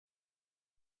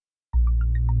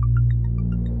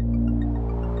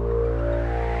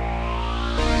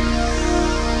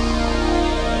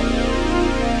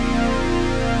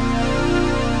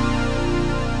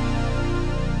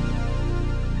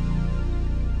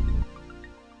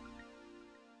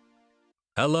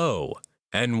Hello,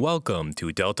 and welcome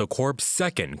to Delta Corp's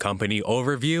second company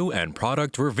overview and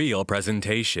product reveal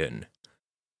presentation.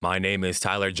 My name is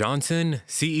Tyler Johnson,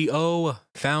 CEO,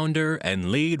 founder,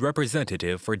 and lead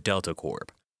representative for Delta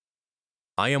Corp.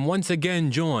 I am once again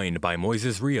joined by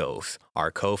Moises Rios, our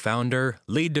co-founder,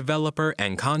 lead developer,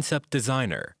 and concept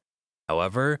designer.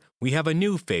 However, we have a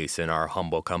new face in our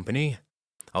humble company.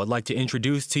 I would like to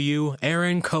introduce to you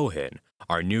Aaron Cohen,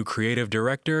 our new creative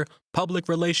director, public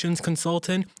relations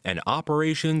consultant, and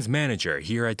operations manager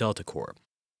here at Delta Corp.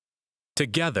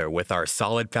 Together with our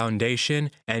solid foundation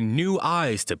and new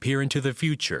eyes to peer into the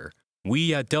future,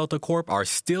 we at Delta Corp are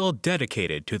still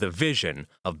dedicated to the vision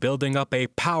of building up a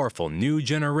powerful new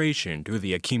generation through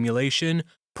the accumulation,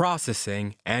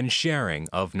 processing, and sharing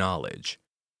of knowledge.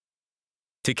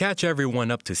 To catch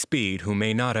everyone up to speed who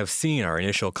may not have seen our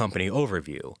initial company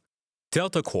overview,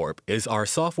 Delta Corp is our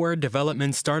software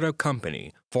development startup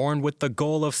company formed with the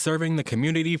goal of serving the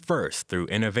community first through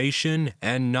innovation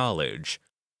and knowledge.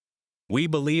 We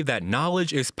believe that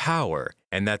knowledge is power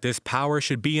and that this power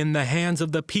should be in the hands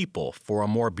of the people for a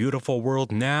more beautiful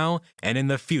world now and in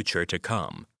the future to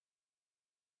come.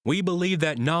 We believe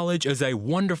that knowledge is a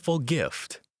wonderful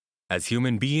gift. As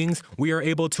human beings, we are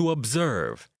able to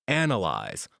observe,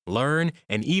 analyze, learn,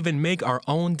 and even make our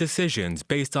own decisions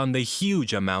based on the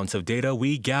huge amounts of data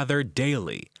we gather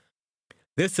daily.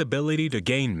 This ability to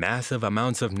gain massive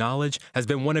amounts of knowledge has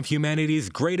been one of humanity's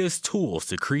greatest tools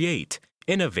to create,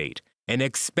 innovate, and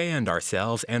expand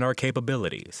ourselves and our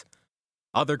capabilities.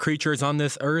 Other creatures on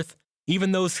this earth,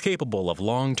 even those capable of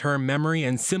long-term memory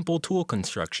and simple tool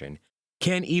construction,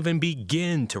 can't even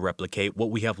begin to replicate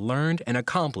what we have learned and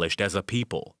accomplished as a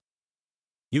people.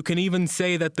 You can even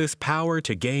say that this power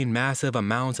to gain massive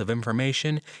amounts of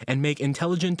information and make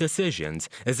intelligent decisions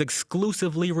is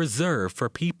exclusively reserved for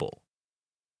people.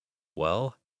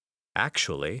 Well,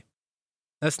 actually,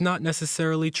 that's not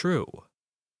necessarily true.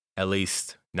 At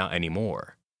least, not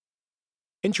anymore.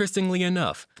 Interestingly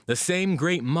enough, the same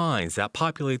great minds that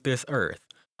populate this earth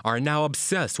are now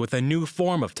obsessed with a new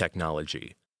form of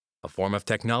technology. A form of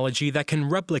technology that can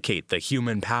replicate the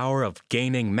human power of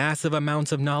gaining massive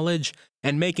amounts of knowledge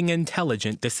and making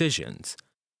intelligent decisions.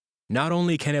 Not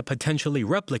only can it potentially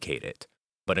replicate it,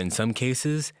 but in some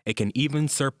cases, it can even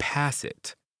surpass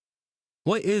it.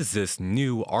 What is this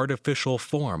new artificial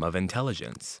form of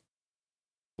intelligence?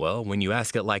 Well, when you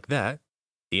ask it like that,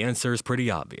 the answer is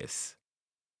pretty obvious.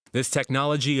 This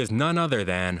technology is none other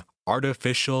than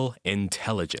artificial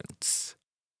intelligence.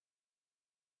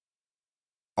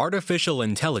 Artificial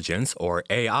intelligence, or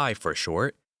AI for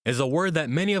short, is a word that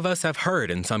many of us have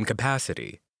heard in some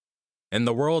capacity. In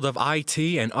the world of IT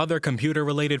and other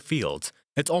computer-related fields,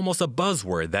 it's almost a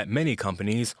buzzword that many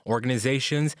companies,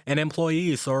 organizations, and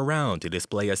employees throw around to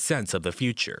display a sense of the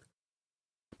future.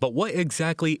 But what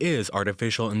exactly is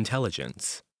artificial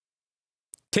intelligence?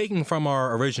 Taking from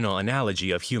our original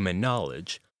analogy of human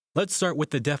knowledge, let's start with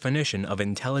the definition of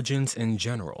intelligence in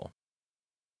general.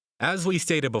 As we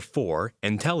stated before,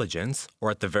 intelligence, or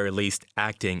at the very least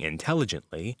acting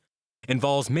intelligently,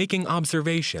 involves making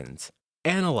observations,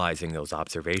 analyzing those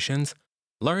observations,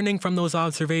 learning from those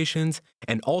observations,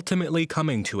 and ultimately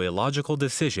coming to a logical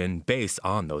decision based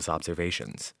on those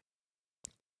observations.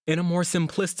 In a more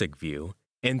simplistic view,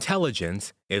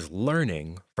 intelligence is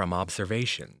learning from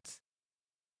observations.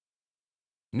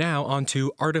 Now on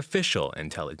to artificial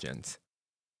intelligence.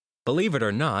 Believe it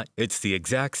or not, it's the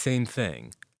exact same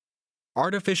thing.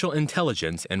 Artificial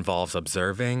intelligence involves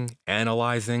observing,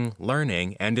 analyzing,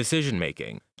 learning, and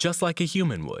decision-making, just like a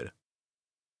human would.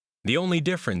 The only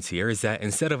difference here is that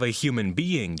instead of a human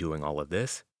being doing all of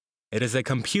this, it is a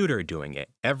computer doing it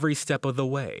every step of the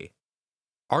way.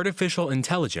 Artificial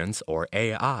intelligence, or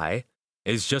AI,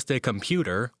 is just a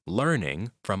computer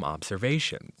learning from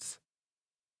observations.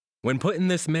 When put in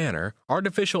this manner,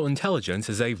 artificial intelligence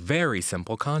is a very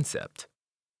simple concept.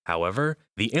 However,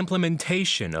 the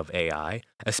implementation of AI,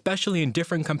 especially in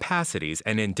different capacities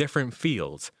and in different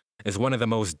fields, is one of the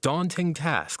most daunting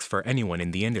tasks for anyone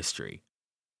in the industry.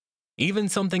 Even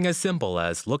something as simple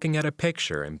as looking at a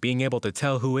picture and being able to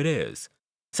tell who it is,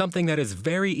 something that is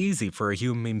very easy for a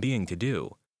human being to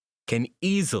do, can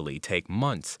easily take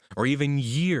months or even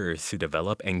years to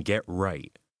develop and get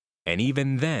right. And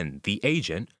even then, the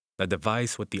agent, the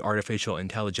device with the artificial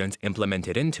intelligence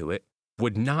implemented into it,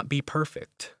 would not be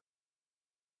perfect.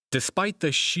 Despite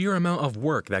the sheer amount of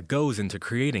work that goes into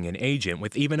creating an agent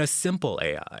with even a simple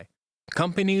AI,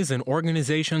 companies and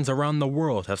organizations around the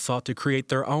world have sought to create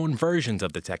their own versions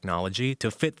of the technology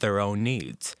to fit their own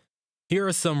needs. Here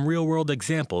are some real-world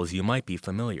examples you might be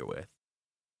familiar with.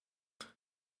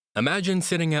 Imagine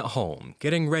sitting at home,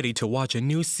 getting ready to watch a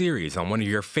new series on one of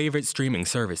your favorite streaming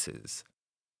services.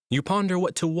 You ponder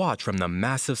what to watch from the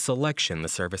massive selection the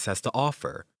service has to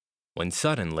offer, when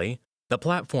suddenly, the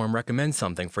platform recommends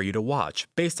something for you to watch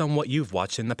based on what you've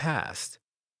watched in the past.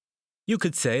 You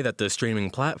could say that the streaming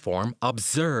platform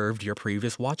observed your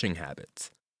previous watching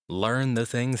habits, learned the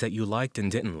things that you liked and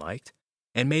didn't like,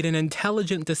 and made an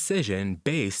intelligent decision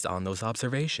based on those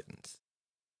observations.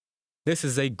 This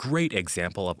is a great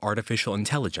example of artificial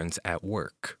intelligence at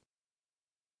work.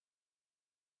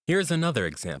 Here's another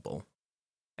example.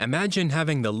 Imagine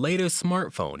having the latest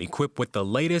smartphone equipped with the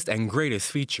latest and greatest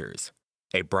features,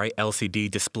 a bright LCD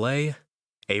display,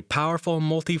 a powerful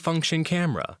multifunction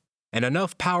camera, and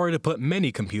enough power to put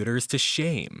many computers to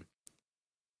shame.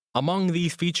 Among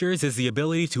these features is the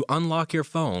ability to unlock your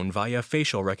phone via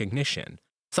facial recognition,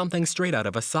 something straight out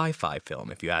of a sci-fi film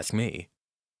if you ask me.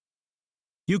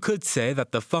 You could say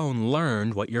that the phone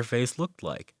learned what your face looked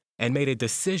like and made a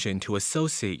decision to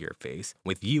associate your face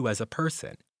with you as a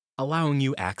person, allowing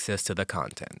you access to the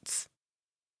contents.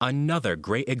 Another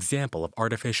great example of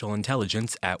artificial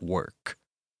intelligence at work.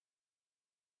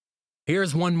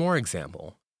 Here's one more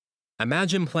example.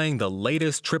 Imagine playing the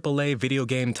latest AAA video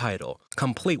game title,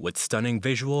 complete with stunning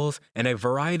visuals and a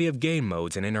variety of game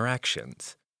modes and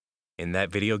interactions. In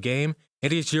that video game,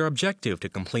 it is your objective to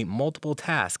complete multiple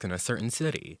tasks in a certain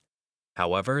city.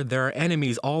 However, there are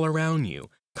enemies all around you,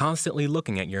 constantly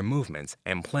looking at your movements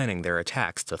and planning their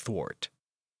attacks to thwart.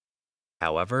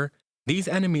 However, these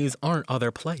enemies aren't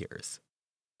other players,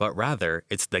 but rather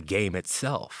it's the game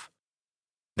itself.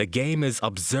 The game is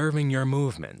observing your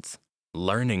movements,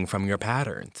 learning from your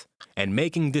patterns, and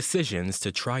making decisions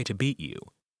to try to beat you.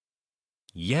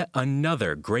 Yet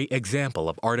another great example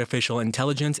of artificial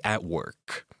intelligence at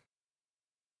work.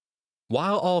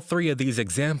 While all three of these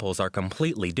examples are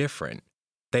completely different,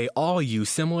 they all use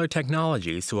similar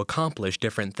technologies to accomplish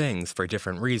different things for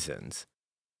different reasons.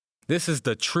 This is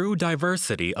the true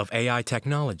diversity of AI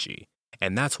technology,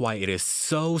 and that's why it is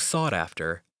so sought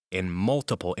after in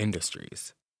multiple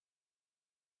industries.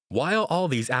 While all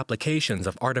these applications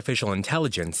of artificial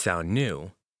intelligence sound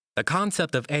new, the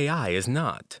concept of AI is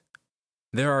not.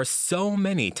 There are so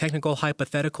many technical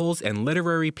hypotheticals and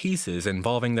literary pieces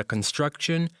involving the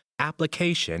construction,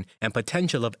 application, and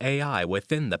potential of AI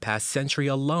within the past century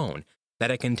alone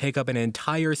that it can take up an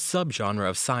entire subgenre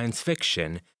of science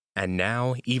fiction, and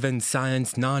now even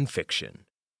science nonfiction.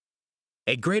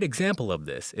 A great example of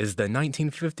this is the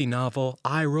 1950 novel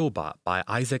I, Robot by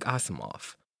Isaac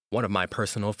Asimov, one of my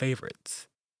personal favorites.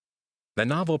 The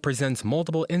novel presents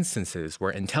multiple instances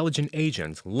where intelligent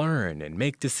agents learn and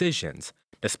make decisions,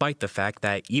 despite the fact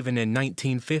that even in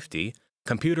 1950,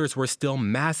 computers were still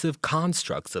massive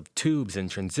constructs of tubes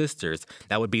and transistors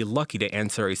that would be lucky to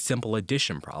answer a simple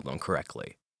addition problem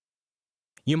correctly.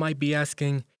 You might be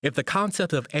asking, if the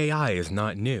concept of AI is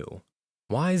not new,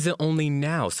 why is it only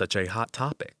now such a hot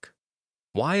topic?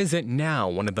 Why is it now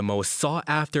one of the most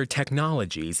sought-after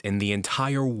technologies in the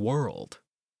entire world?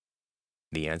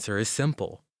 The answer is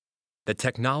simple. The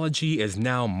technology is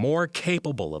now more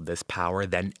capable of this power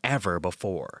than ever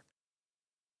before.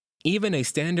 Even a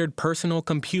standard personal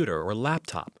computer or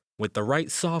laptop with the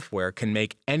right software can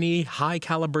make any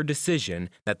high-caliber decision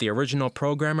that the original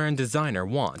programmer and designer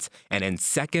wants, and in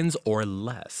seconds or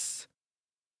less.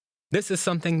 This is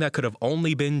something that could have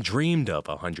only been dreamed of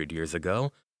 100 years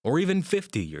ago, or even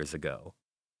 50 years ago.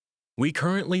 We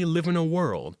currently live in a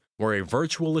world where a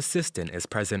virtual assistant is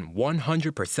present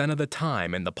 100% of the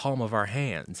time in the palm of our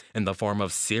hands in the form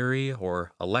of Siri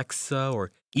or Alexa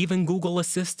or even Google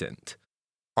Assistant.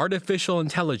 Artificial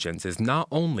intelligence is not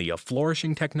only a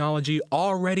flourishing technology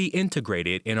already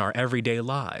integrated in our everyday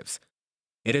lives,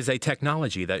 it is a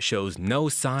technology that shows no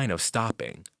sign of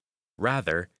stopping.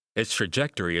 Rather, its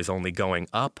trajectory is only going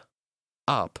up,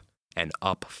 up, and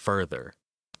up further.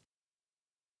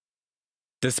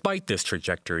 Despite this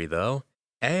trajectory, though,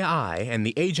 AI and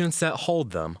the agents that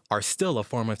hold them are still a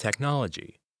form of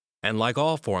technology. And like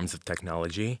all forms of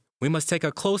technology, we must take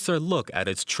a closer look at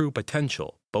its true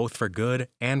potential, both for good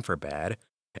and for bad,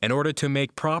 in order to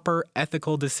make proper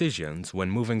ethical decisions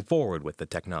when moving forward with the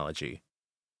technology.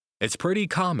 It's pretty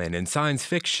common in science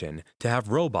fiction to have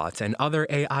robots and other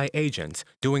AI agents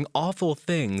doing awful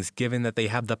things given that they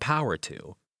have the power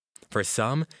to. For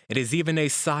some, it is even a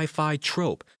sci-fi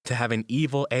trope to have an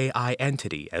evil AI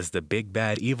entity as the big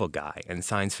bad evil guy in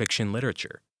science fiction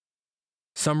literature.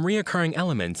 Some recurring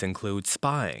elements include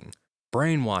spying,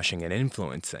 brainwashing and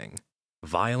influencing,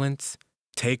 violence,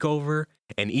 takeover,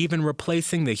 and even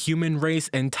replacing the human race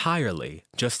entirely,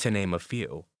 just to name a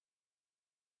few.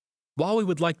 While we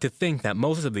would like to think that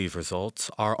most of these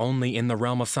results are only in the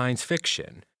realm of science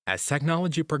fiction, as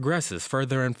technology progresses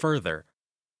further and further,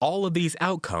 all of these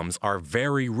outcomes are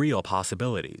very real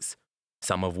possibilities,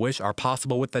 some of which are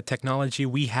possible with the technology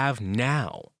we have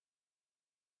now.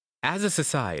 As a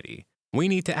society, we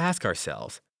need to ask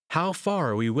ourselves, how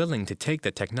far are we willing to take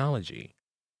the technology?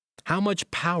 How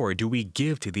much power do we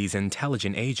give to these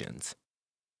intelligent agents?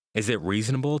 Is it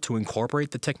reasonable to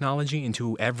incorporate the technology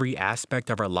into every aspect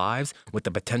of our lives with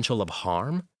the potential of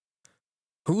harm?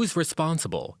 Who's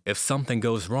responsible if something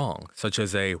goes wrong, such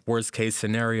as a worst-case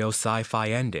scenario sci-fi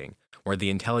ending where the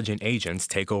intelligent agents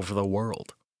take over the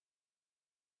world?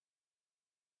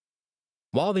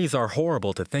 While these are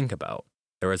horrible to think about,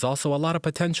 there is also a lot of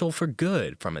potential for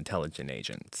good from intelligent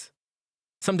agents.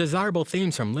 Some desirable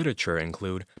themes from literature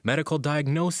include medical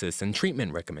diagnosis and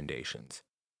treatment recommendations,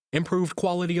 improved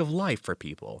quality of life for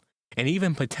people, and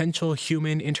even potential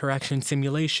human interaction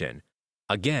simulation.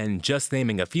 Again, just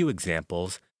naming a few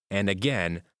examples, and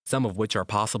again, some of which are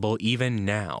possible even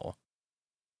now.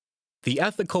 The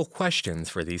ethical questions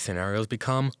for these scenarios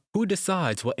become, who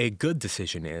decides what a good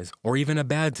decision is or even a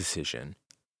bad decision?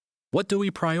 What do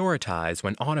we prioritize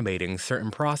when automating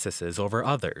certain processes over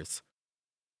others?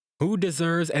 Who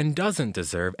deserves and doesn't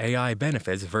deserve AI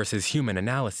benefits versus human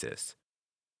analysis?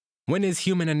 When is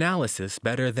human analysis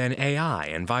better than AI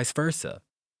and vice versa?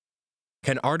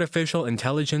 Can artificial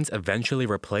intelligence eventually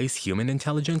replace human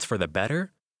intelligence for the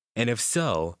better? And if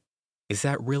so, is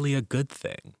that really a good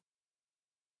thing?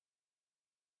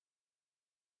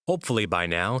 Hopefully by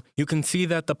now, you can see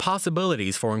that the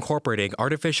possibilities for incorporating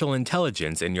artificial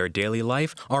intelligence in your daily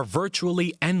life are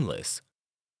virtually endless.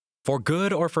 For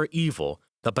good or for evil,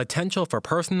 the potential for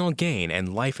personal gain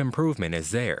and life improvement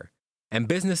is there, and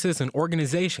businesses and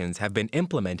organizations have been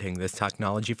implementing this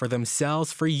technology for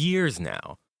themselves for years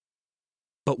now.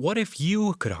 But what if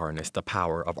you could harness the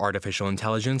power of artificial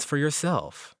intelligence for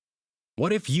yourself?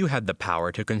 What if you had the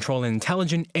power to control an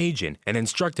intelligent agent and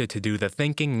instruct it to do the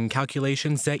thinking and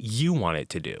calculations that you want it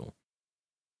to do?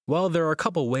 Well, there are a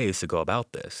couple ways to go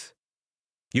about this.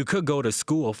 You could go to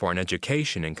school for an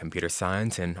education in computer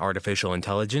science and artificial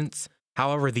intelligence.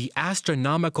 However, the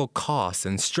astronomical costs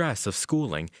and stress of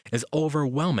schooling is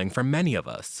overwhelming for many of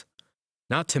us.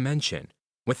 Not to mention,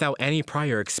 without any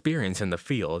prior experience in the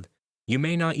field, you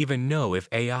may not even know if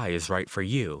AI is right for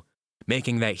you,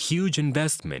 making that huge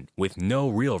investment with no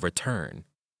real return.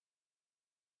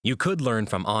 You could learn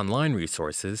from online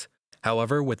resources.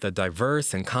 However, with the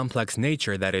diverse and complex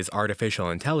nature that is artificial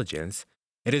intelligence,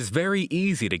 it is very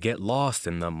easy to get lost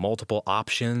in the multiple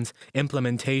options,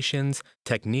 implementations,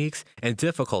 techniques, and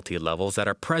difficulty levels that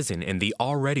are present in the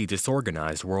already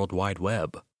disorganized World Wide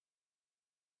Web.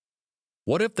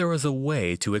 What if there was a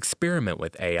way to experiment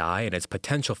with AI and its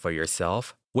potential for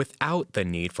yourself without the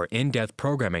need for in-depth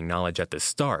programming knowledge at the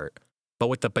start, but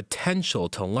with the potential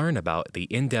to learn about the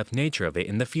in-depth nature of it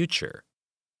in the future?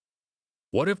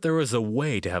 What if there was a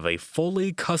way to have a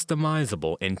fully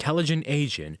customizable intelligent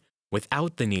agent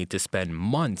without the need to spend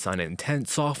months on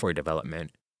intense software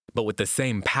development, but with the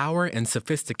same power and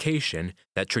sophistication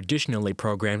that traditionally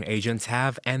programmed agents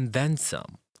have and then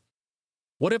some?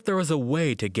 What if there was a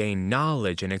way to gain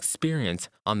knowledge and experience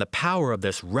on the power of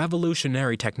this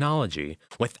revolutionary technology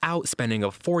without spending a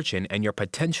fortune and your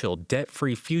potential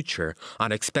debt-free future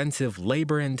on expensive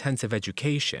labor-intensive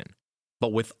education,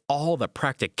 but with all the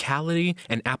practicality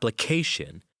and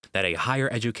application that a higher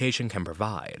education can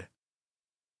provide?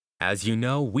 As you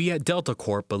know, we at Delta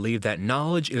Corp believe that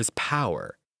knowledge is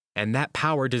power, and that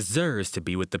power deserves to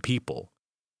be with the people.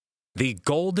 The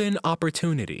golden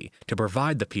opportunity to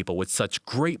provide the people with such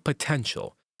great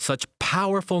potential, such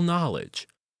powerful knowledge,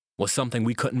 was something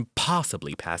we couldn't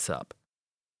possibly pass up.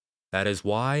 That is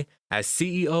why, as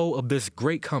CEO of this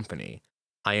great company,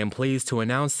 I am pleased to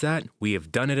announce that we have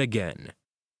done it again.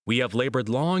 We have labored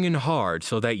long and hard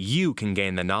so that you can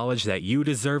gain the knowledge that you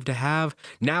deserve to have,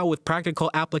 now with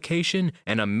practical application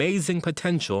and amazing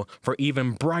potential for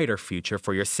even brighter future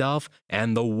for yourself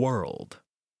and the world.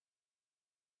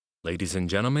 Ladies and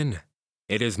gentlemen,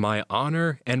 it is my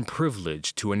honor and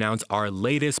privilege to announce our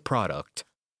latest product,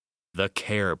 the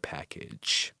Care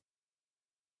Package.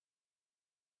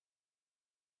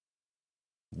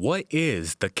 What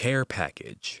is the Care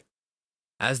Package?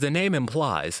 As the name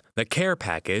implies, the Care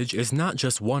Package is not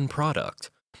just one product,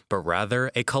 but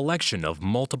rather a collection of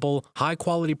multiple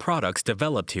high-quality products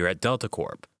developed here at Delta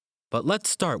Corp. But let's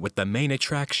start with the main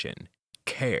attraction,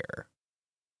 Care.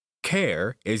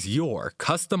 Care is your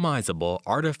customizable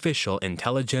artificial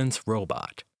intelligence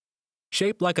robot.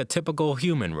 Shaped like a typical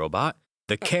human robot,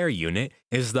 The Care Unit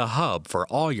is the hub for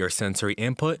all your sensory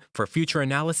input for future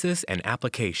analysis and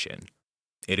application.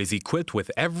 It is equipped with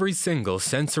every single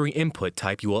sensory input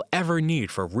type you will ever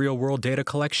need for real-world data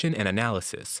collection and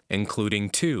analysis, including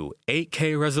two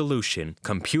 8K resolution,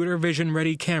 computer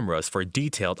vision-ready cameras for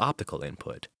detailed optical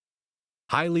input,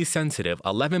 highly sensitive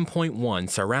 11.1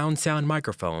 surround sound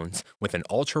microphones with an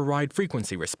ultra-wide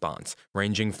frequency response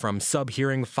ranging from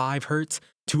sub-hearing 5 Hz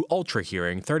to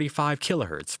ultra-hearing 35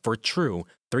 kHz for true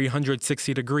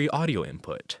 360-degree audio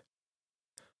input.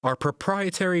 Our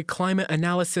proprietary climate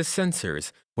analysis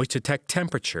sensors, which detect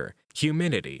temperature,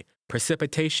 humidity,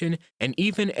 precipitation, and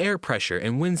even air pressure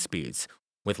and wind speeds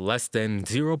with less than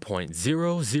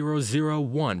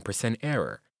 0.0001%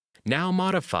 error, now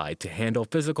modified to handle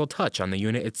physical touch on the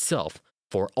unit itself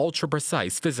for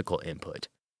ultra-precise physical input.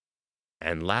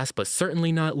 And last but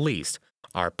certainly not least,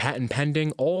 our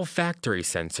patent-pending olfactory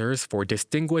sensors for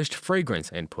distinguished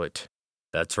fragrance input.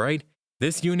 That's right.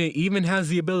 This unit even has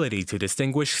the ability to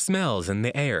distinguish smells in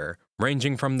the air,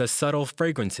 ranging from the subtle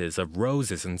fragrances of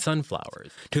roses and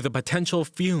sunflowers to the potential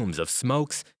fumes of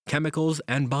smokes, chemicals,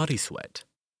 and body sweat.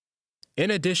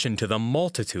 In addition to the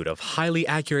multitude of highly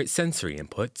accurate sensory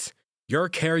inputs, your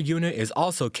Care Unit is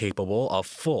also capable of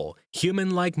full,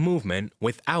 human-like movement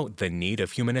without the need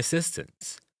of human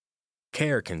assistance.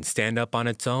 Care can stand up on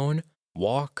its own,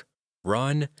 walk,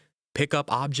 run, pick up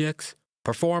objects,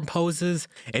 perform poses,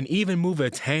 and even move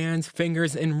its hands,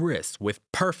 fingers, and wrists with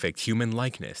perfect human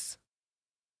likeness.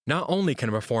 Not only can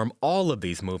it perform all of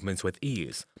these movements with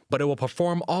ease, but it will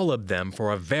perform all of them for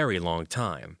a very long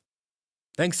time.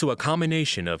 Thanks to a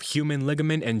combination of human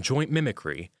ligament and joint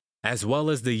mimicry, as well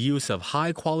as the use of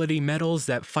high-quality metals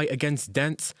that fight against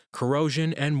dents,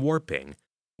 corrosion, and warping,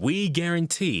 we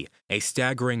guarantee a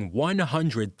staggering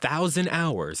 100,000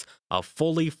 hours of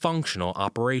fully functional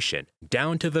operation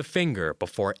down to the finger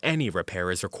before any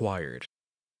repair is required.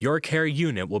 Your Care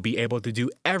Unit will be able to do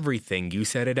everything you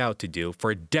set it out to do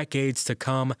for decades to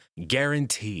come,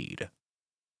 guaranteed.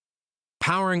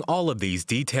 Powering all of these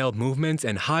detailed movements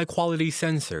and high-quality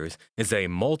sensors is a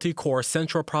multi-core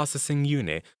central processing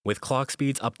unit with clock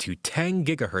speeds up to 10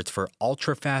 GHz for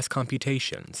ultra-fast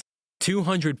computations,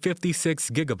 256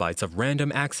 GB of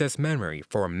random access memory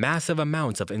for massive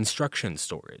amounts of instruction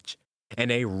storage,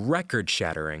 and a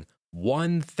record-shattering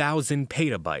 1,000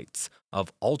 petabytes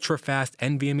of ultra-fast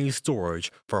NVMe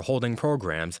storage for holding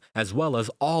programs, as well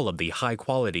as all of the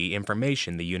high-quality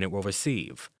information the unit will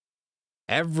receive.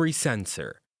 Every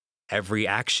sensor, every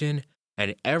action,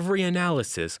 and every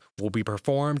analysis will be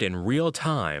performed in real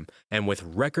time and with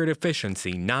record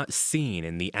efficiency not seen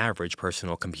in the average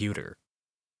personal computer.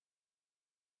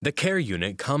 The Care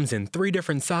Unit comes in 3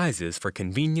 different sizes for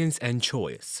convenience and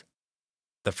choice.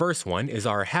 The first one is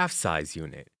our half-size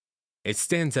unit. It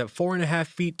stands at 4.5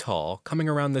 feet tall, coming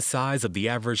around the size of the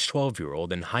average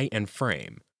 12-year-old in height and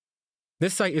frame.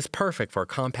 This site is perfect for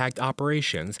compact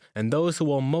operations and those who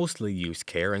will mostly use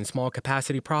Care in small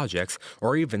capacity projects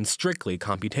or even strictly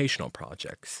computational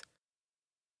projects.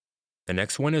 The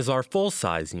next one is our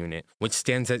full-size unit, which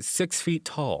stands at 6 feet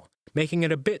tall, making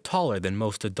it a bit taller than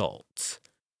most adults.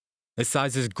 This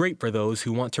size is great for those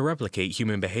who want to replicate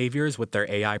human behaviors with their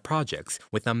AI projects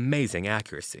with amazing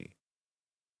accuracy.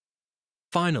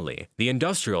 Finally, the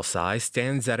industrial size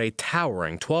stands at a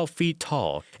towering 12 feet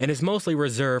tall and is mostly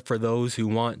reserved for those who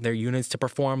want their units to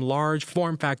perform large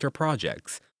form-factor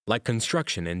projects, like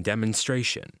construction and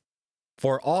demonstration.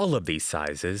 For all of these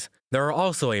sizes, there are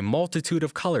also a multitude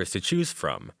of colors to choose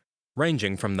from,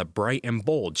 ranging from the bright and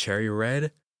bold cherry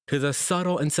red to the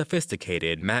subtle and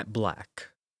sophisticated matte black.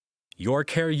 Your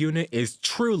Care Unit is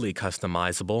truly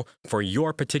customizable for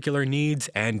your particular needs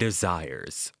and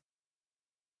desires.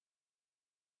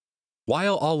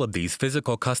 While all of these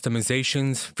physical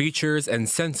customizations, features, and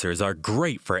sensors are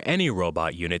great for any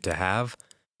robot unit to have,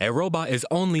 a robot is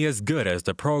only as good as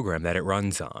the program that it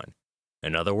runs on.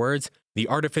 In other words, the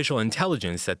artificial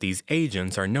intelligence that these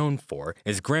agents are known for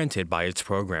is granted by its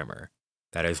programmer.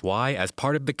 That is why, as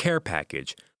part of the Care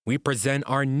package, we present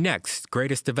our next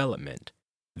greatest development,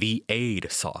 the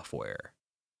AID software.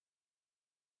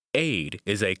 AID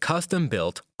is a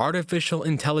custom-built artificial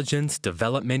intelligence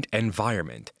development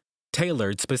environment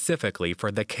tailored specifically for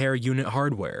the Care Unit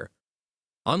hardware.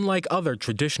 Unlike other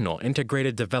traditional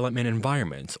integrated development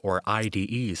environments, or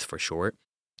IDEs for short,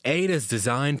 AID is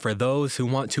designed for those who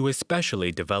want to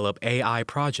especially develop AI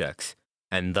projects,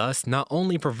 and thus not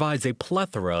only provides a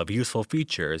plethora of useful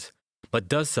features, but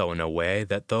does so in a way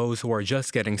that those who are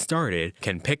just getting started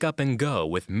can pick up and go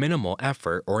with minimal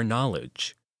effort or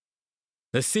knowledge.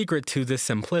 The secret to this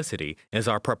simplicity is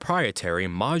our proprietary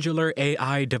modular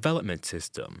AI development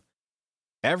system.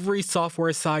 Every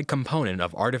software side component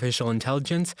of artificial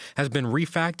intelligence has been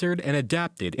refactored and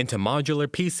adapted into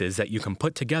modular pieces that you can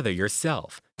put together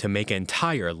yourself to make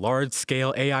entire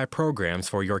large-scale AI programs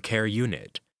for your care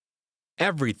unit.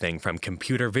 Everything from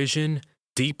computer vision,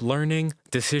 deep learning,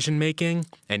 decision-making,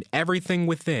 and everything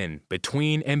within,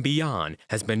 between, and beyond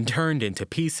has been turned into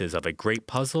pieces of a great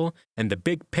puzzle, and the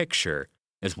big picture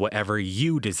is whatever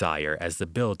you desire as the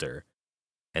builder.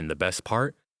 And the best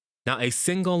part? Not a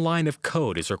single line of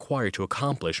code is required to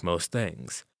accomplish most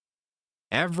things.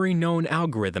 Every known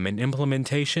algorithm and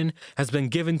implementation has been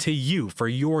given to you for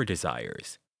your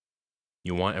desires.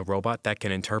 You want a robot that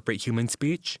can interpret human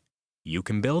speech? You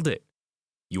can build it.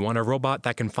 You want a robot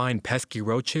that can find pesky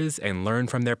roaches and learn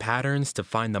from their patterns to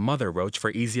find the mother roach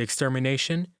for easy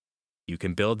extermination? You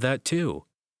can build that too.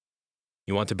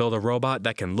 You want to build a robot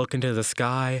that can look into the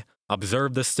sky,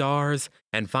 observe the stars,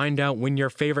 and find out when your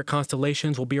favorite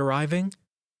constellations will be arriving?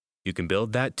 You can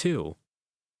build that too.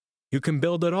 You can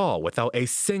build it all without a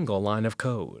single line of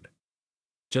code.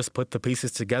 Just put the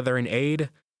pieces together in AID,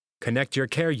 connect your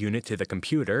care unit to the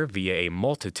computer via a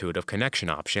multitude of connection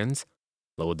options,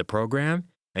 load the program,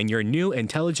 and your new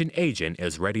intelligent agent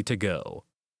is ready to go.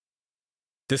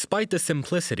 Despite the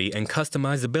simplicity and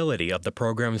customizability of the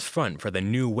program's front for the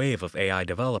new wave of AI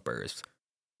developers,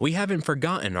 we haven't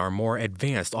forgotten our more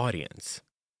advanced audience.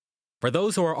 For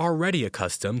those who are already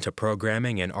accustomed to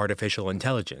programming and artificial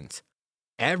intelligence,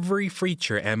 every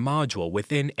feature and module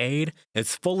within AID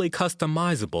is fully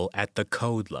customizable at the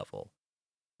code level.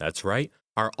 That's right,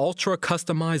 our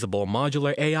ultra-customizable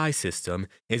modular AI system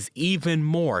is even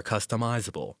more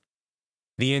customizable.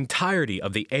 The entirety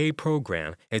of the AID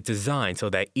program is designed so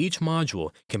that each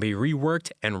module can be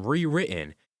reworked and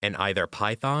rewritten in either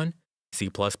Python, C++,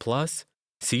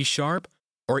 C#,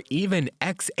 or even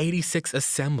x86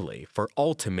 assembly for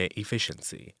ultimate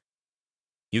efficiency.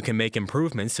 You can make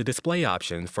improvements to display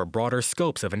options for broader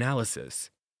scopes of analysis.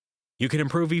 You can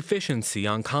improve efficiency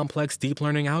on complex deep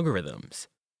learning algorithms.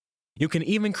 You can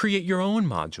even create your own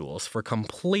modules for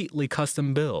completely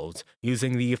custom builds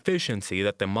using the efficiency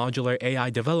that the modular AI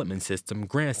development system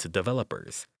grants to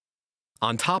developers.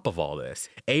 On top of all this,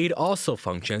 AID also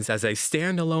functions as a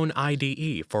standalone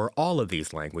IDE for all of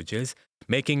these languages,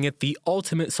 making it the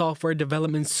ultimate software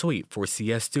development suite for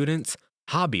CS students,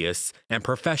 hobbyists, and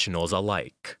professionals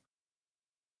alike.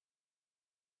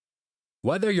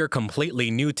 Whether you're completely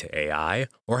new to AI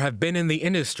or have been in the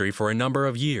industry for a number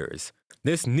of years,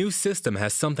 this new system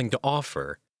has something to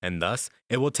offer, and thus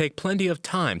it will take plenty of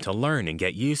time to learn and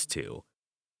get used to.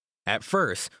 At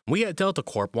first, we at Delta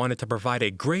Corp wanted to provide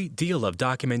a great deal of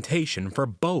documentation for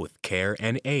both care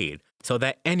and AID so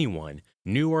that anyone,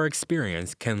 new or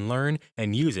experienced, can learn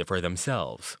and use it for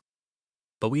themselves.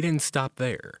 But we didn't stop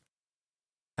there.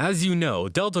 As you know,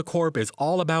 Delta Corp is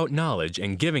all about knowledge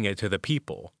and giving it to the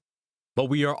people. But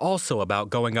we are also about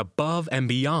going above and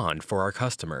beyond for our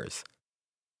customers.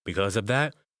 Because of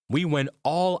that, we went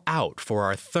all out for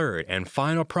our third and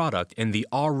final product in the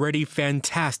already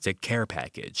fantastic care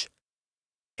package,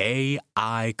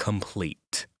 AI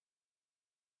Complete.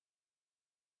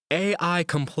 AI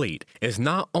Complete is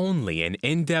not only an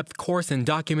in-depth course and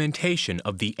documentation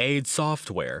of the AID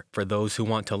software for those who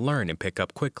want to learn and pick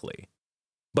up quickly,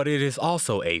 but it is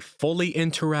also a fully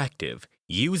interactive,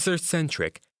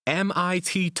 user-centric,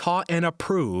 MIT taught and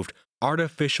approved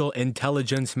artificial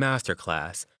intelligence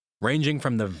masterclass, ranging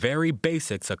from the very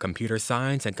basics of computer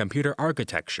science and computer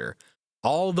architecture,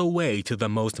 all the way to the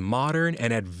most modern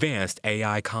and advanced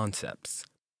AI concepts.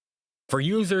 For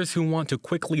users who want to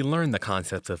quickly learn the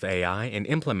concepts of AI and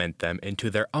implement them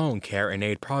into their own care and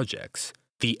AID projects,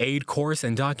 the AID course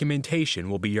and documentation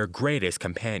will be your greatest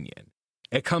companion.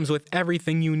 It comes with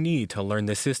everything you need to learn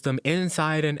the system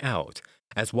inside and out,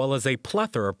 as well as a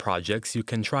plethora of projects you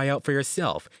can try out for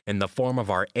yourself in the form of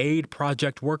our AID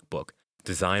Project Workbook,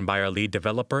 designed by our lead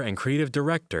developer and creative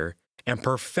director, and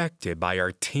perfected by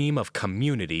our team of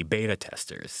community beta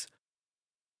testers.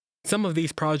 Some of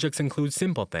these projects include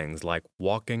simple things like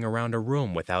walking around a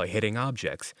room without hitting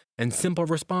objects and simple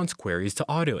response queries to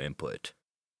audio input,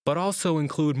 but also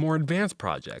include more advanced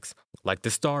projects like the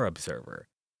Star Observer,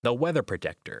 the Weather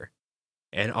Predictor,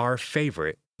 and our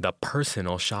favorite, the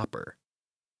Personal Shopper.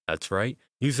 That's right,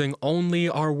 using only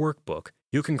our workbook,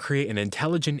 you can create an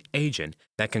intelligent agent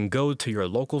that can go to your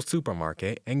local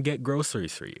supermarket and get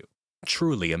groceries for you.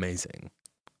 Truly amazing.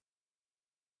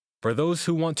 For those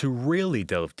who want to really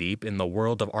delve deep in the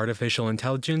world of artificial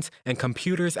intelligence and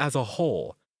computers as a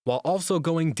whole, while also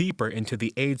going deeper into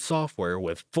the AID software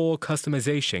with full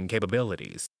customization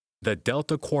capabilities, the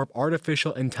Delta Corp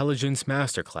Artificial Intelligence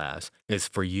Masterclass is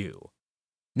for you.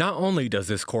 Not only does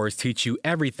this course teach you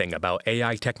everything about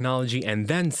AI technology and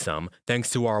then some, thanks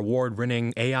to our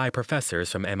award-winning AI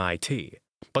professors from MIT,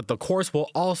 but the course will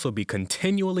also be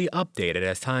continually updated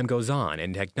as time goes on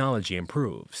and technology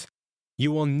improves.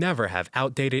 You will never have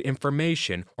outdated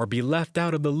information or be left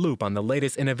out of the loop on the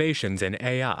latest innovations in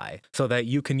AI, so that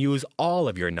you can use all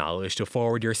of your knowledge to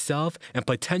forward yourself and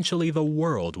potentially the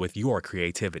world with your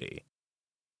creativity.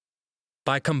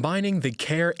 By combining the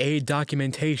Care Aid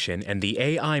documentation and the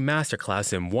AI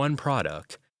Masterclass in one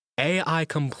product, AI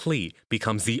Complete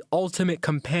becomes the ultimate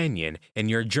companion in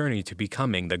your journey to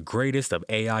becoming the greatest of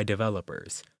AI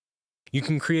developers. You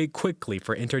can create quickly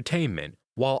for entertainment,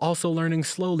 while also learning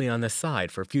slowly on the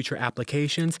side for future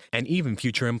applications and even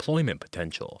future employment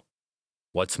potential.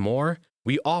 What's more,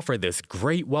 we offer this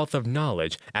great wealth of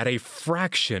knowledge at a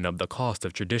fraction of the cost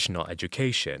of traditional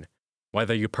education,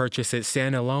 whether you purchase it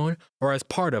standalone or as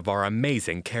part of our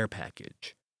amazing care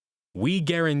package. We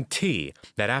guarantee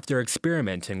that after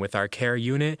experimenting with our care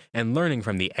unit and learning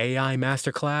from the AI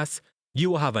Masterclass, you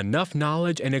will have enough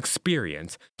knowledge and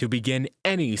experience to begin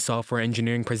any software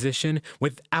engineering position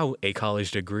without a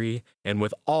college degree and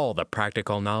with all the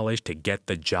practical knowledge to get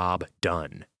the job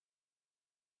done.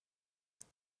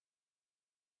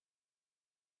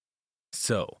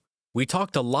 So, we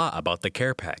talked a lot about the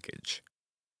care package.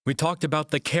 We talked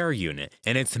about the care unit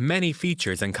and its many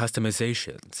features and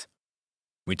customizations.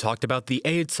 We talked about the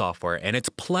aid software and its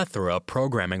plethora of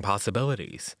programming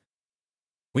possibilities.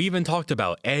 We even talked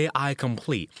about AI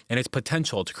Complete and its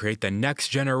potential to create the next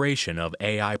generation of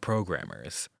AI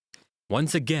programmers.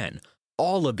 Once again,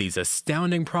 all of these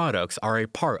astounding products are a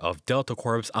part of Delta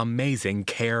Corp's amazing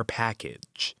care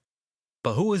package.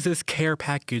 But who is this care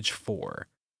package for?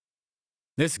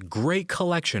 This great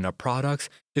collection of products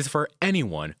is for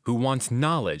anyone who wants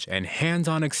knowledge and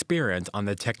hands-on experience on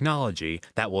the technology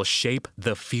that will shape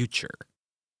the future.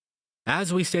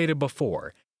 As we stated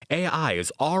before, AI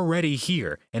is already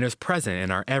here and is present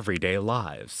in our everyday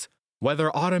lives. Whether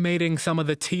automating some of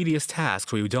the tedious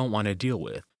tasks we don't want to deal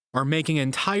with, or making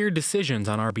entire decisions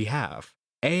on our behalf,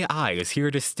 AI is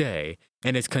here to stay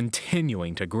and is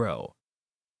continuing to grow.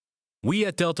 We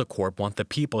at Delta Corp want the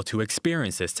people to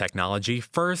experience this technology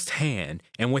firsthand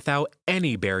and without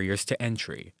any barriers to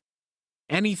entry.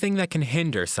 Anything that can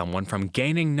hinder someone from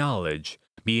gaining knowledge,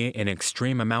 be it an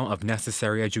extreme amount of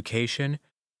necessary education,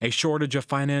 a shortage of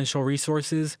financial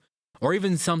resources, or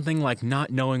even something like not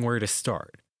knowing where to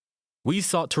start. We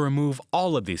sought to remove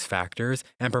all of these factors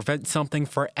and prevent something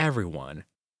for everyone,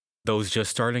 those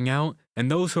just starting out and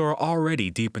those who are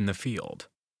already deep in the field.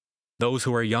 Those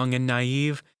who are young and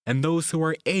naive, and those who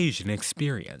are aged in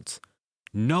experience.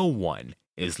 No one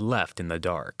is left in the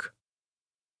dark.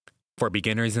 For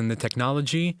beginners in the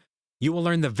technology, you will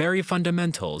learn the very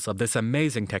fundamentals of this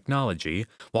amazing technology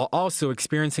while also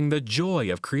experiencing the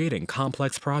joy of creating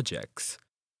complex projects.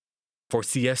 For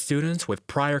CS students with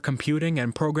prior computing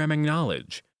and programming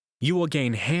knowledge, you will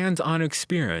gain hands-on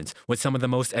experience with some of the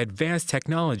most advanced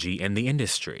technology in the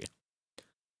industry.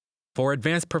 For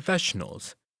advanced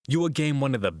professionals, you will gain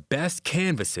one of the best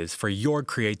canvases for your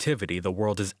creativity the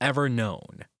world has ever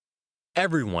known.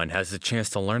 Everyone has the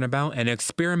chance to learn about and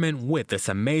experiment with this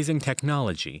amazing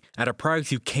technology at a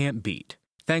price you can't beat,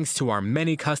 thanks to our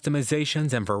many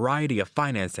customizations and variety of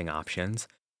financing options,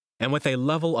 and with a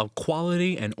level of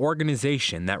quality and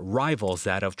organization that rivals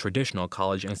that of traditional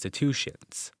college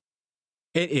institutions.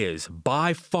 It is,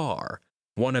 by far,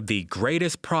 one of the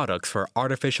greatest products for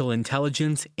artificial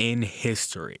intelligence in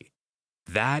history.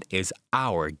 That is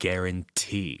our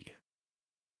guarantee.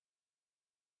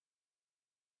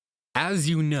 As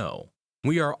you know,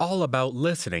 we are all about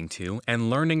listening to and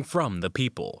learning from the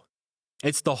people.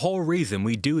 It's the whole reason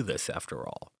we do this, after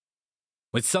all.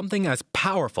 With something as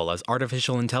powerful as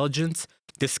artificial intelligence,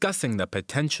 discussing the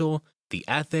potential, the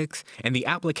ethics, and the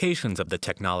applications of the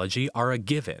technology are a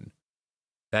given.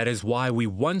 That is why we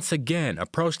once again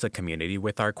approach the community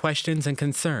with our questions and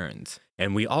concerns,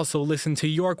 and we also listen to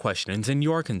your questions and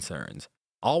your concerns,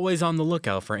 always on the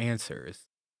lookout for answers.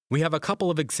 We have a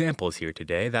couple of examples here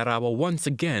today that I will once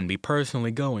again be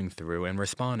personally going through and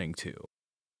responding to.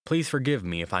 Please forgive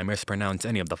me if I mispronounce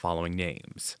any of the following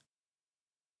names.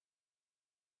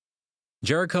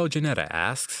 Jericho Janetta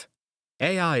asks,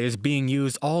 AI is being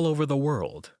used all over the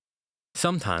world.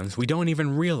 Sometimes we don't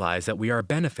even realize that we are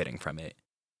benefiting from it.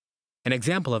 An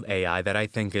example of AI that I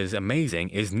think is amazing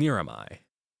is Niramai.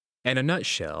 In a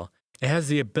nutshell, it has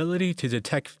the ability to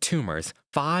detect tumors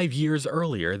 5 years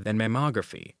earlier than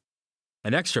mammography.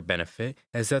 An extra benefit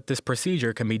is that this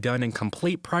procedure can be done in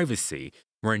complete privacy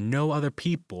where no other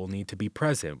people need to be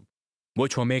present,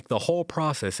 which will make the whole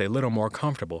process a little more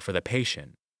comfortable for the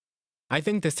patient. I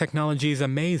think this technology is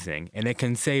amazing and it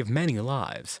can save many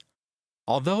lives.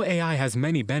 Although AI has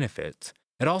many benefits,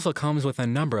 it also comes with a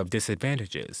number of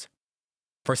disadvantages.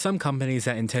 For some companies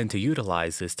that intend to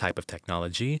utilize this type of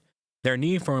technology, their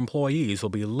need for employees will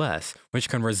be less, which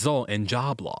can result in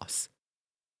job loss.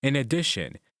 In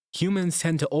addition, humans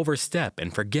tend to overstep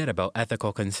and forget about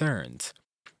ethical concerns.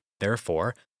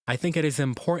 Therefore, I think it is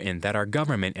important that our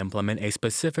government implement a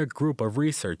specific group of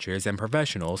researchers and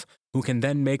professionals who can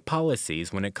then make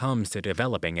policies when it comes to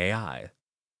developing AI.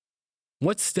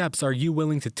 What steps are you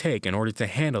willing to take in order to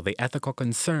handle the ethical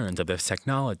concerns of this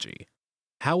technology?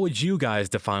 How would you guys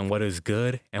define what is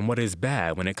good and what is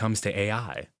bad when it comes to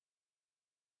AI?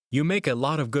 You make a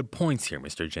lot of good points here,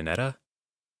 Mr. Janetta.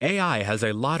 AI has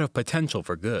a lot of potential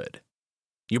for good.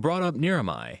 You brought up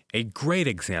Niramai, a great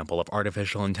example of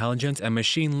artificial intelligence and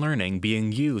machine learning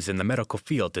being used in the medical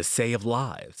field to save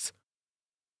lives.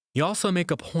 You also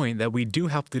make a point that we do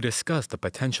have to discuss the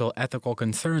potential ethical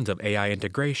concerns of AI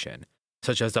integration,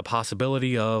 such as the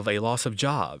possibility of a loss of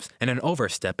jobs and an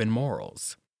overstep in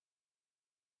morals.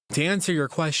 To answer your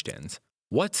questions,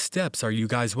 what steps are you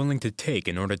guys willing to take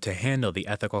in order to handle the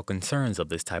ethical concerns of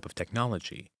this type of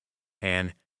technology?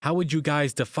 And how would you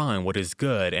guys define what is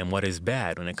good and what is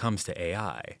bad when it comes to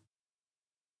AI?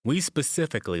 We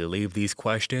specifically leave these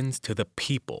questions to the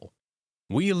people.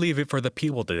 We leave it for the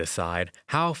people to decide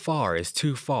how far is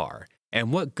too far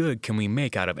and what good can we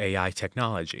make out of AI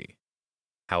technology.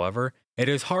 However, it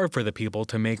is hard for the people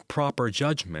to make proper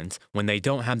judgments when they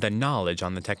don't have the knowledge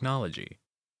on the technology.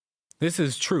 This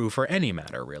is true for any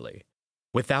matter, really.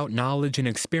 Without knowledge and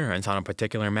experience on a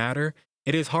particular matter,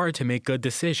 it is hard to make good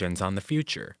decisions on the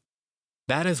future.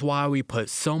 That is why we put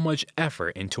so much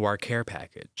effort into our care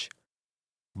package.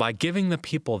 By giving the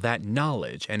people that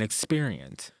knowledge and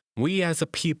experience, we as a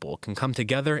people can come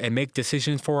together and make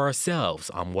decisions for ourselves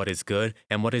on what is good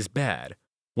and what is bad,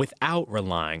 without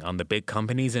relying on the big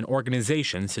companies and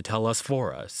organizations to tell us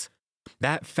for us.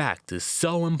 That fact is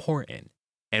so important,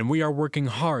 and we are working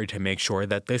hard to make sure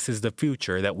that this is the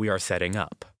future that we are setting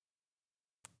up.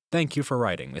 Thank you for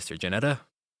writing, Mr. Janetta.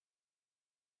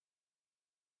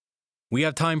 We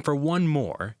have time for one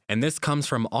more, and this comes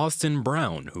from Austin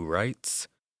Brown, who writes,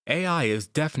 AI is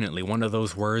definitely one of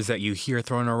those words that you hear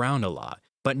thrown around a lot,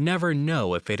 but never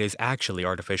know if it is actually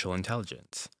artificial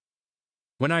intelligence.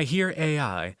 When I hear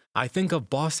AI, I think of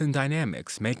Boston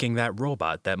Dynamics making that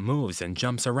robot that moves and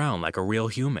jumps around like a real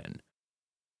human.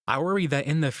 I worry that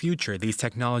in the future these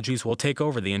technologies will take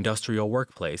over the industrial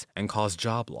workplace and cause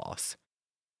job loss.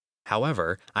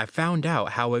 However, I found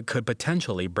out how it could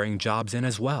potentially bring jobs in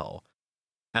as well.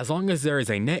 As long as there is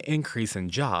a net increase in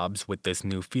jobs with this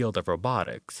new field of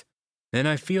robotics, then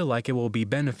I feel like it will be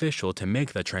beneficial to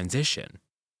make the transition.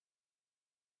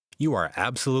 You are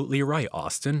absolutely right,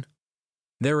 Austin.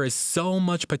 There is so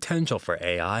much potential for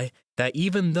AI that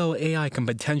even though AI can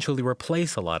potentially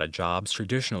replace a lot of jobs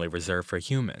traditionally reserved for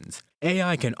humans,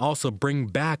 AI can also bring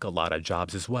back a lot of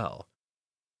jobs as well.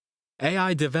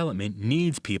 AI development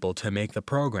needs people to make the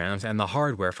programs and the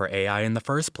hardware for AI in the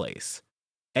first place.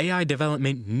 AI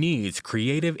development needs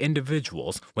creative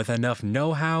individuals with enough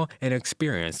know-how and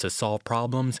experience to solve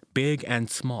problems big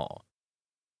and small.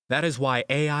 That is why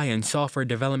AI and software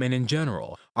development in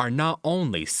general are not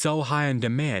only so high in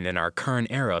demand in our current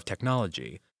era of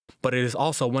technology, but it is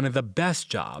also one of the best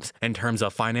jobs in terms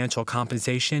of financial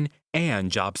compensation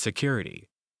and job security.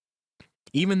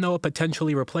 Even though it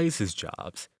potentially replaces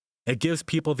jobs, it gives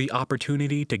people the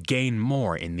opportunity to gain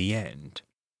more in the end.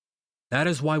 That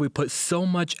is why we put so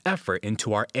much effort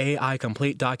into our AI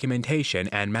complete documentation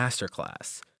and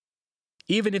masterclass.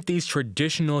 Even if these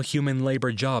traditional human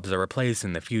labor jobs are replaced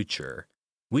in the future,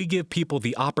 we give people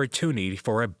the opportunity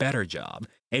for a better job,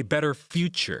 a better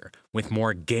future, with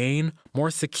more gain, more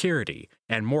security,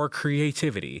 and more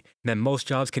creativity than most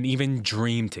jobs can even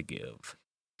dream to give.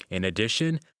 In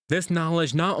addition, this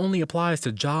knowledge not only applies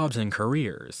to jobs and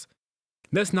careers.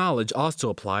 This knowledge also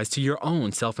applies to your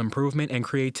own self-improvement and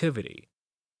creativity.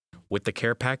 With the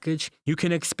care package, you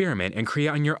can experiment and create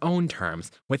on your own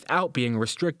terms without being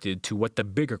restricted to what the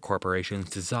bigger corporations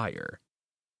desire.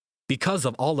 Because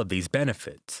of all of these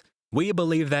benefits, we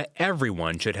believe that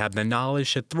everyone should have the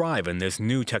knowledge to thrive in this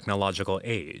new technological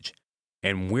age,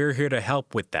 and we're here to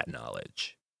help with that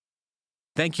knowledge.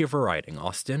 Thank you for writing,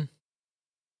 Austin.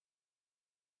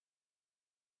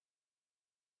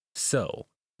 So,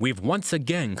 we've once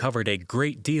again covered a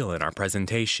great deal in our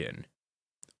presentation.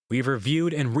 We've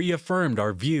reviewed and reaffirmed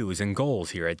our views and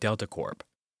goals here at Delta Corp,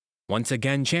 once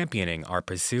again championing our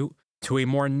pursuit to a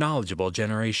more knowledgeable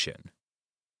generation.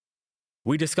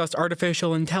 We discussed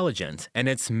artificial intelligence and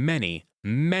its many,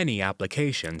 many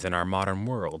applications in our modern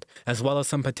world, as well as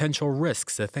some potential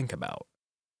risks to think about.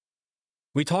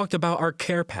 We talked about our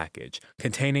care package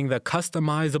containing the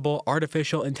Customizable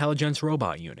Artificial Intelligence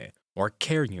Robot Unit, or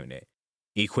CARE unit,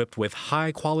 equipped with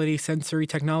high-quality sensory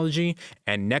technology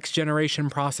and next-generation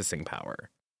processing power.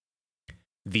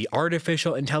 The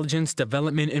Artificial Intelligence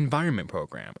Development Environment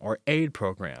Program, or AID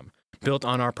program, built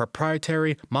on our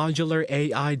proprietary modular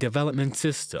AI development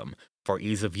system for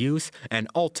ease of use and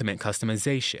ultimate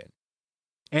customization.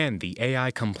 And the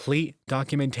AI Complete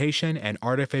Documentation and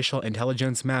Artificial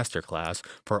Intelligence Masterclass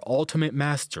for ultimate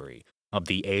mastery of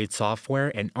the AID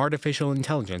software and artificial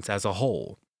intelligence as a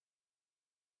whole.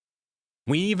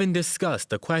 We even discussed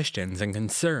the questions and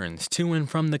concerns to and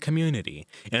from the community,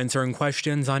 answering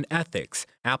questions on ethics,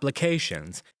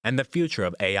 applications, and the future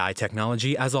of AI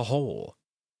technology as a whole.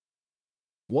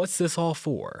 What's this all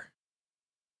for?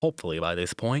 Hopefully by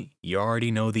this point, you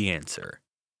already know the answer.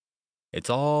 It's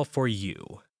all for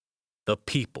you, the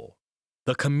people,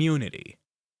 the community.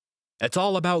 It's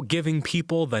all about giving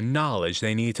people the knowledge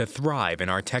they need to thrive in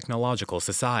our technological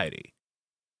society.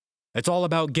 It's all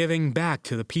about giving back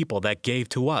to the people that gave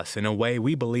to us in a way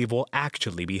we believe will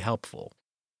actually be helpful.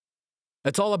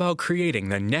 It's all about creating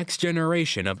the next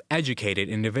generation of educated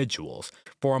individuals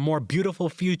for a more beautiful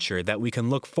future that we can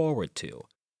look forward to.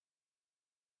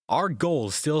 Our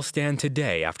goals still stand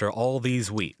today after all these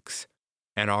weeks,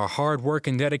 and our hard work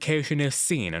and dedication is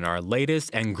seen in our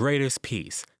latest and greatest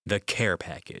piece, the CARE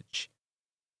package.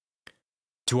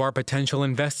 To our potential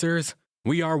investors,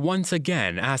 we are once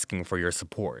again asking for your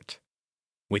support.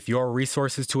 With your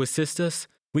resources to assist us,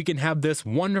 we can have this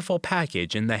wonderful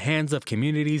package in the hands of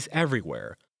communities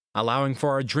everywhere, allowing for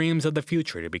our dreams of the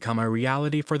future to become a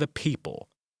reality for the people.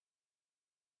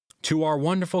 To our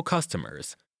wonderful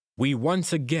customers, we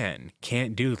once again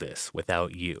can't do this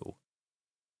without you.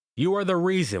 You are the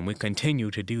reason we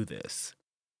continue to do this.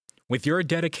 With your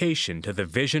dedication to the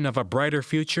vision of a brighter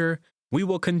future, we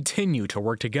will continue to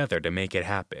work together to make it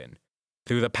happen.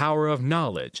 Through the power of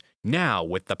knowledge, now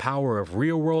with the power of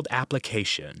real-world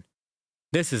application.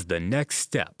 This is the next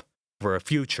step for a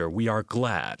future we are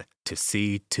glad to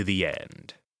see to the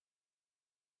end.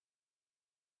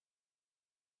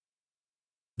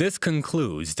 This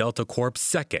concludes Delta Corp's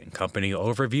second company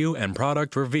overview and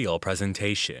product reveal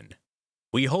presentation.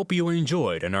 We hope you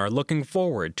enjoyed and are looking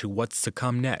forward to what's to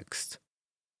come next.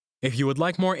 If you would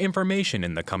like more information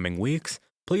in the coming weeks,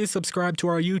 please subscribe to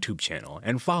our YouTube channel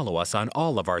and follow us on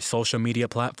all of our social media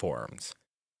platforms.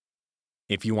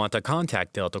 If you want to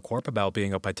contact Delta Corp about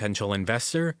being a potential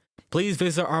investor, please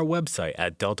visit our website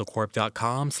at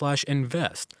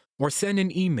deltacorp.com/invest or send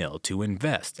an email to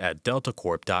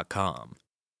invest@deltacorp.com.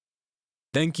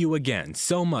 Thank you again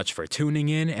so much for tuning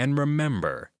in, and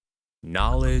remember,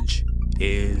 knowledge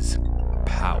is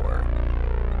power.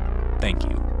 Thank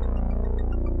you.